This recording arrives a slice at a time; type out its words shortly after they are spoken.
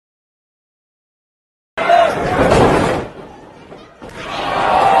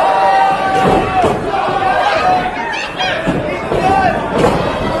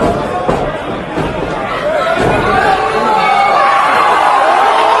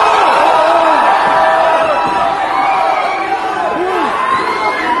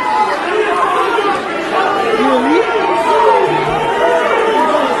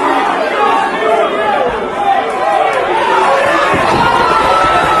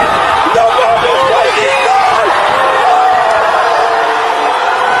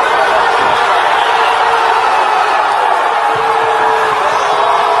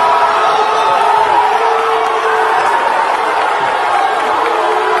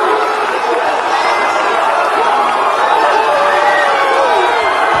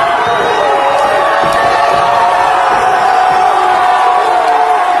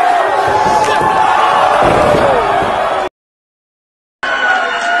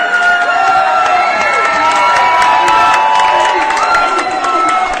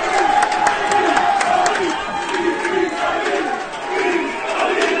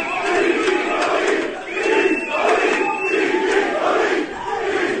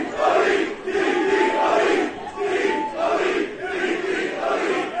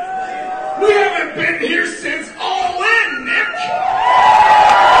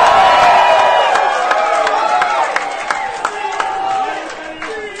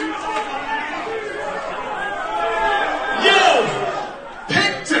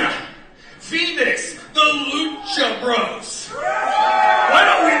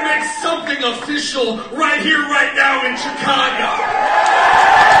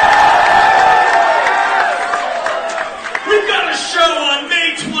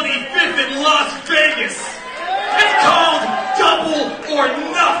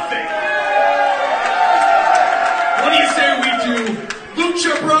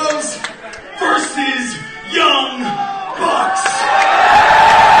Bros versus Young Bucks.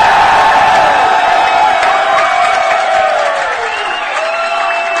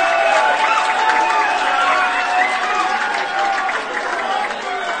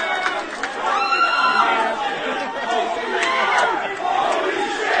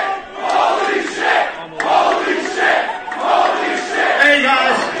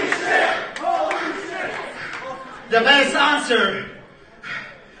 The best answer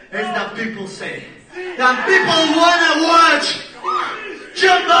is that people say. And people wanna watch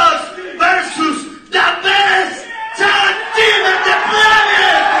Young Bucks versus the best tag team on the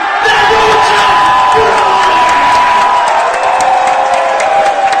planet, the Lucha Brothers!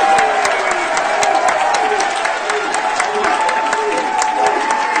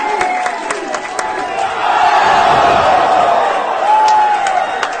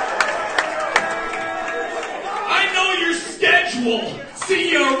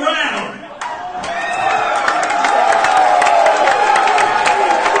 See you around.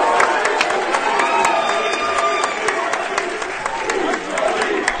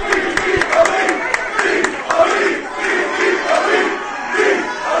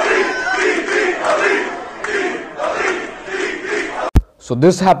 So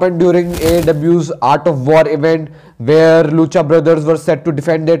this happened during AAW's Art of War event, where Lucha Brothers were set to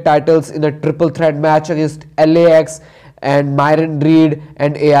defend their titles in a triple threat match against LAX and Myron Reed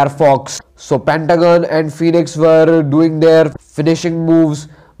and AR Fox. So Pentagon and Phoenix were doing their finishing moves,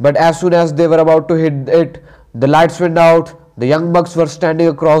 but as soon as they were about to hit it, the lights went out, the Young Bucks were standing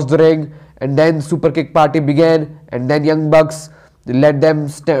across the ring, and then Super Kick Party began, and then Young Bucks let them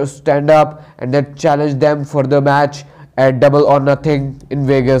stand up and then challenged them for the match at Double or Nothing in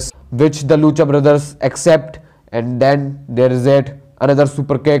Vegas, which the Lucha Brothers accept, and then there is it, another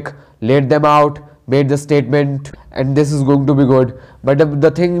super kick, laid them out, made the statement, and this is going to be good. But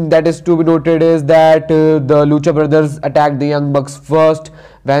the thing that is to be noted is that the Lucha Brothers attacked the Young Bucks first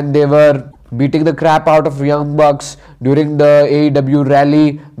when they were beating the crap out of Young Bucks during the AEW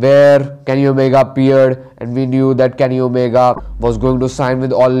rally, where Kenny Omega appeared, and we knew that Kenny Omega was going to sign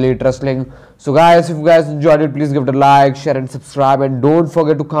with All Elite Wrestling. So guys, if you guys enjoyed it, please give it a like, share and subscribe, and don't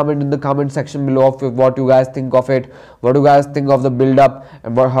forget to comment in the comment section below of what you guys think of it, what you guys think of the build up,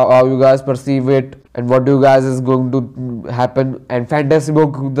 and how you guys perceive it, and what you guys is going to happen, and fantasy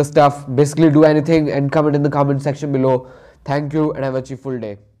book the stuff. Basically do anything and comment in the comment section below. Thank you and have a cheerful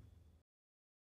day.